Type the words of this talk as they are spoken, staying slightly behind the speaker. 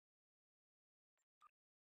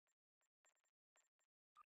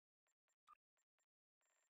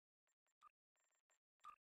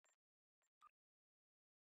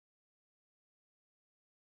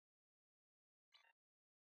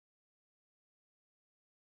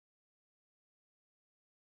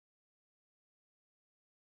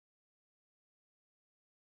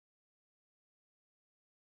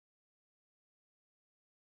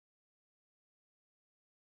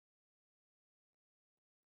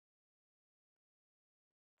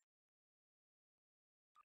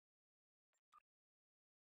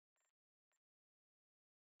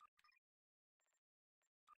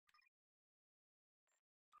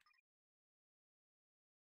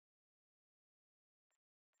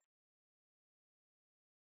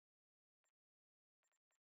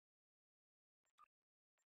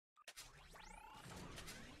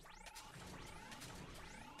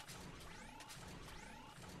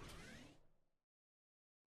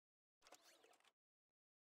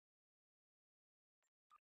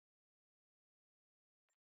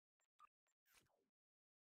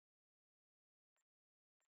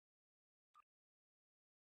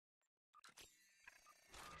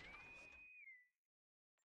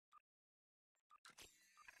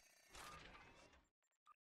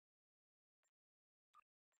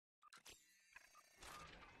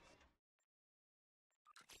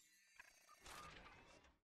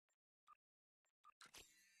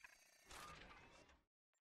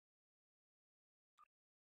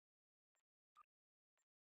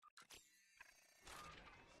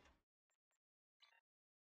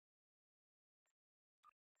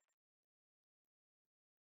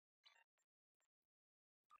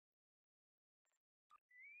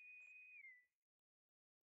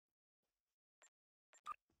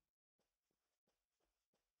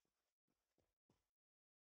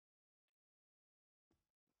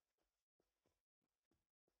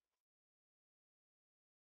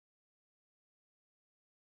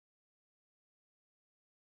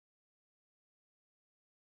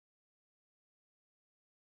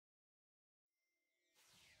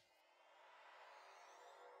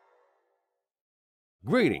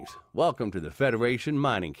Greetings. Welcome to the Federation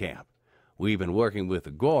mining camp. We've been working with the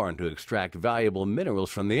Gorn to extract valuable minerals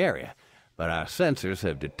from the area, but our sensors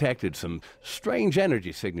have detected some strange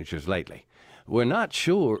energy signatures lately. We're not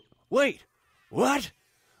sure... Wait! What?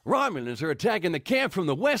 Romulans are attacking the camp from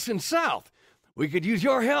the west and south! We could use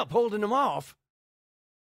your help holding them off.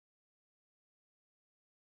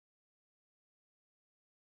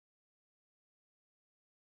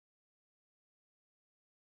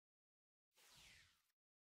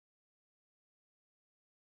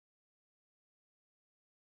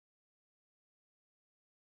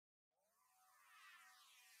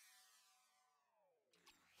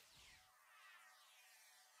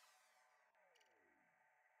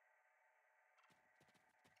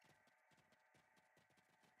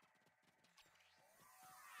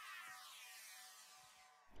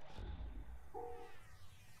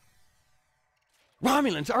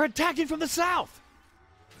 Romulans are attacking from the south!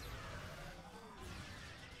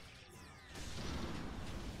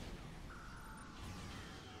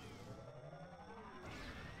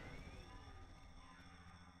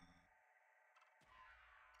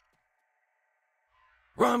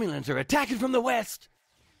 Romulans are attacking from the west!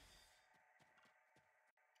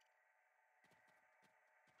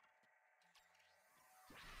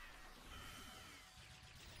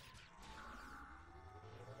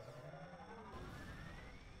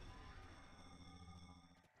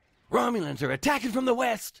 Romulans are attacking from the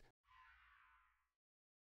west!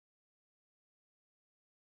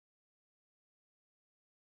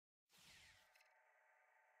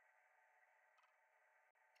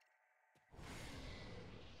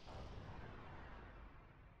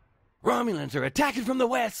 Romulans are attacking from the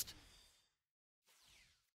west!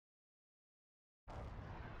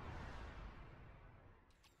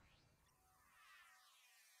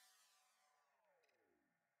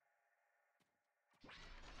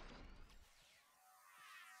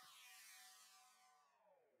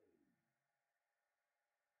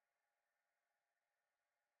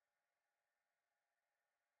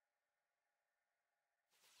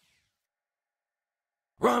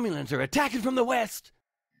 Romulans are attacking from the west!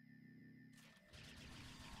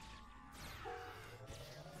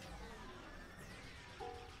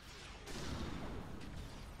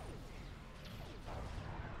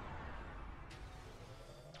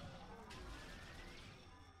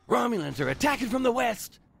 Romulans are attacking from the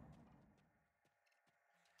west!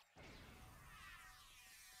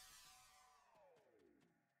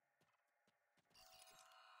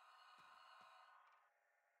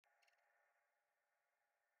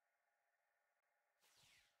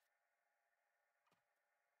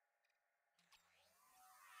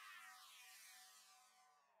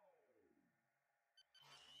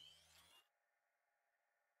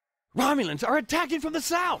 Romulans are attacking from the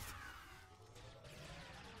south!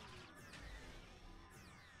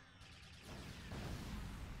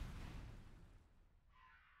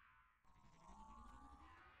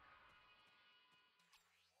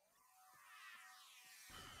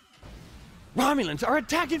 Romulans are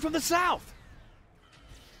attacking from the south!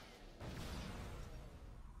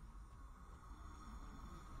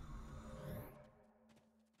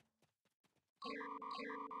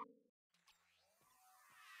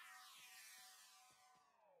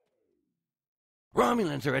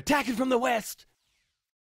 Romulans are attacking from the west!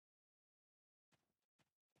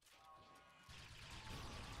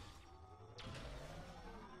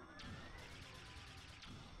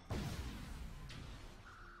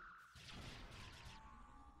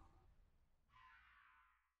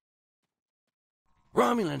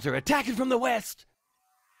 Romulans are attacking from the west!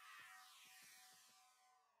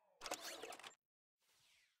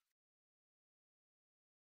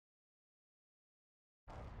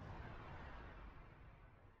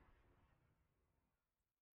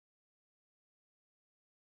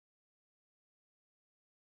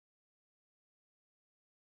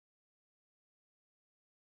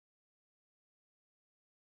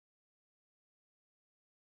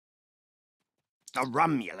 The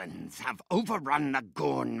Romulans have overrun the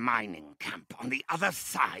Gorn mining camp on the other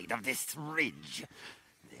side of this ridge.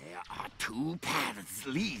 There are two paths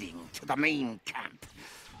leading to the main camp,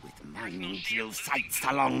 with mining drill sites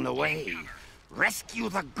along the way. Rescue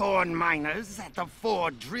the Gorn miners at the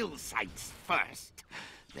 4 drill sites first,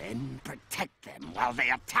 then protect them while they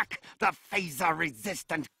attack the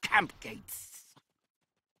phaser-resistant camp gates.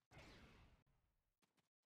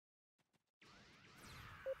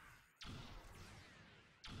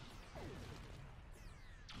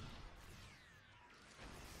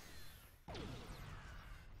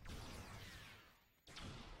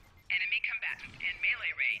 Enemy combatant in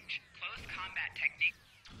melee range. Close combat technique.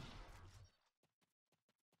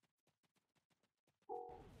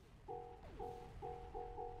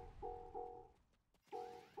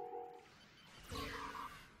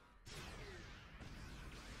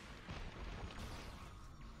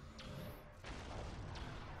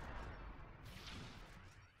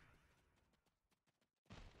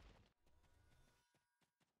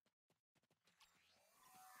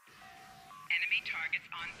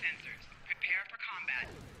 on sensors. Prepare for combat.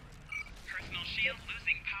 Personal shield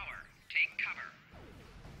losing power. Take cover.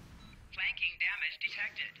 Flanking damage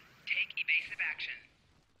detected. Take evasive action.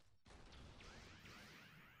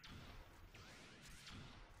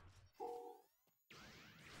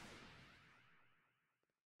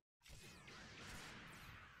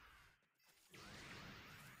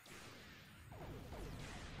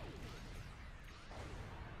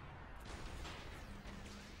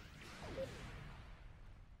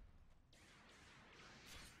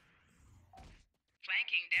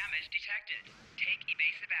 Flanking damage detected. Take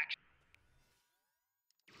evasive action.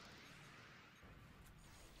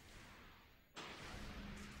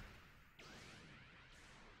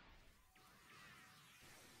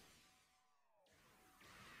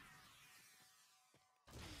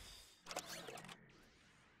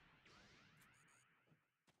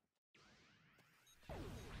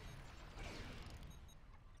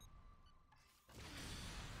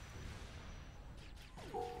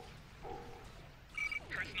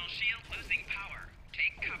 Personal shield losing power.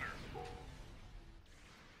 Take cover.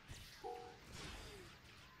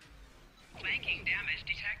 Flanking damage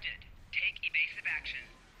detected. Take evasive action.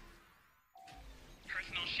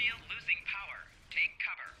 Personal shield losing power. Take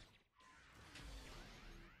cover.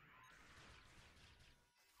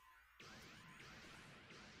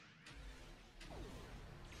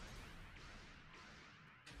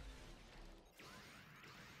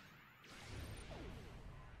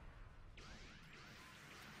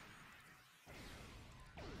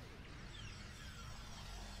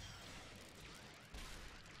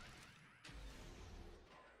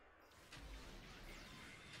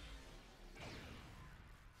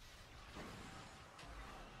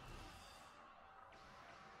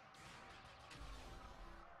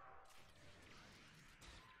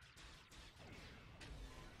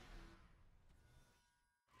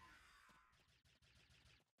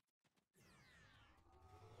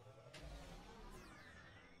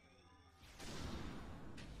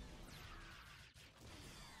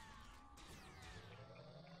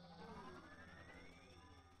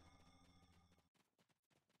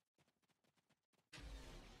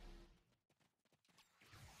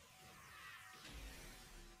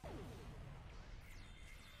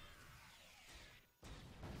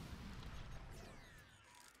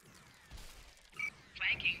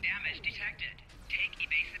 Flanking damage detected. Take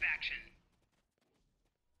evasive action.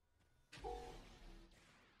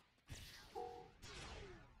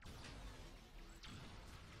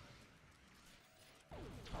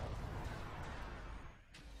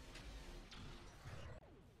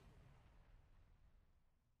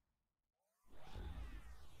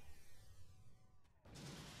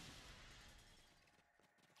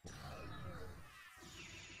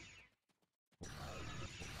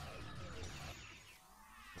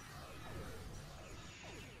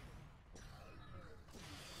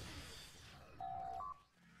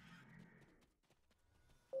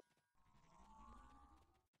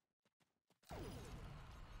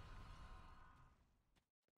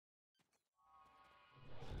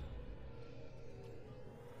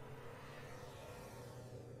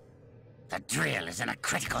 The drill is in a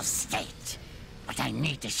critical state, but I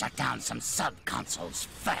need to shut down some sub-consoles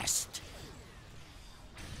first.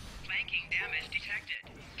 Flanking damage detected.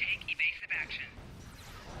 Take evasive action.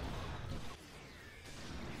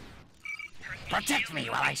 Personal Protect shield me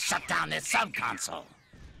while I losing shut power. down this Take cover. sub-console.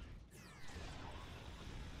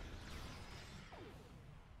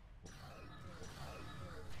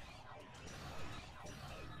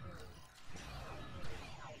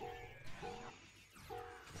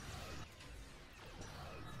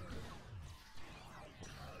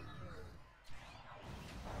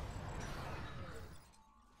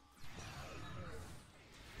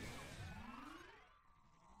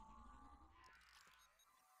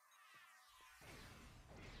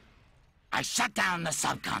 I shut down the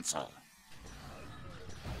sub-console.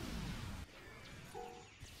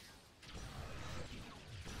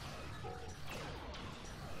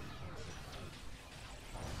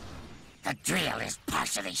 The drill is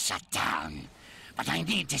partially shut down, but I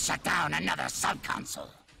need to shut down another sub-console.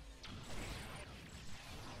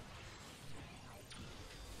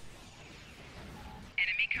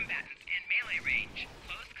 Enemy combatants in melee range.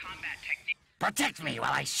 Close combat technique. Protect me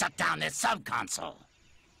while I shut down this sub-console.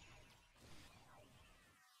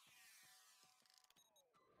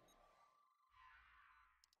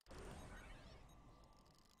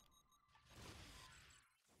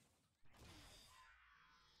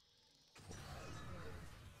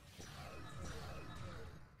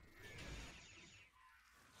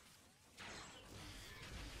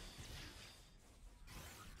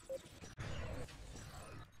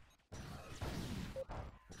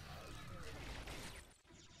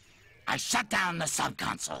 I shut down the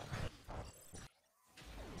subconsole.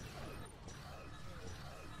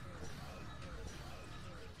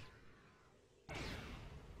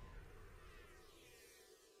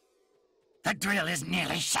 The drill is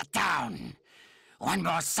nearly shut down. One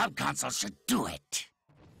more subconsole should do it.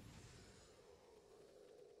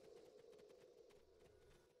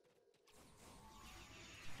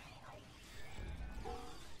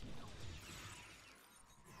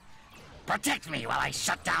 Protect me while I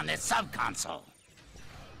shut down this subconsole.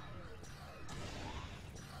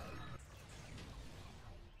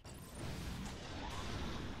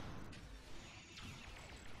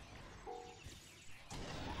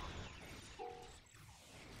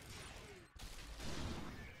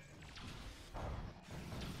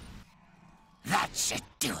 That should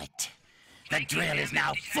do it. The drill is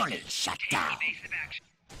now fully shut down. Evasive action.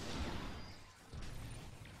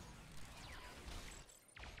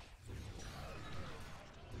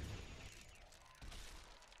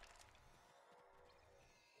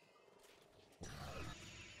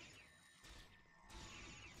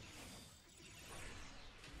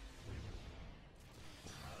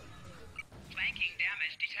 Flanking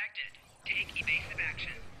damage detected. Take evasive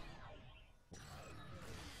action.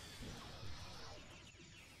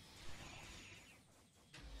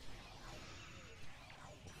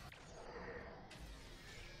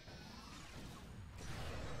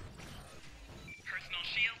 Personal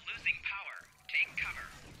shield losing power. Take cover.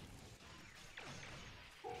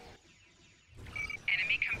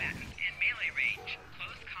 Enemy combatants in melee range.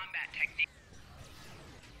 Close combat technique.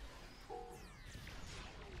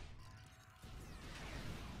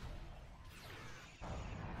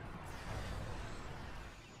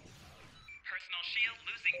 Personal shield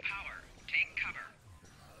losing power. Take cover.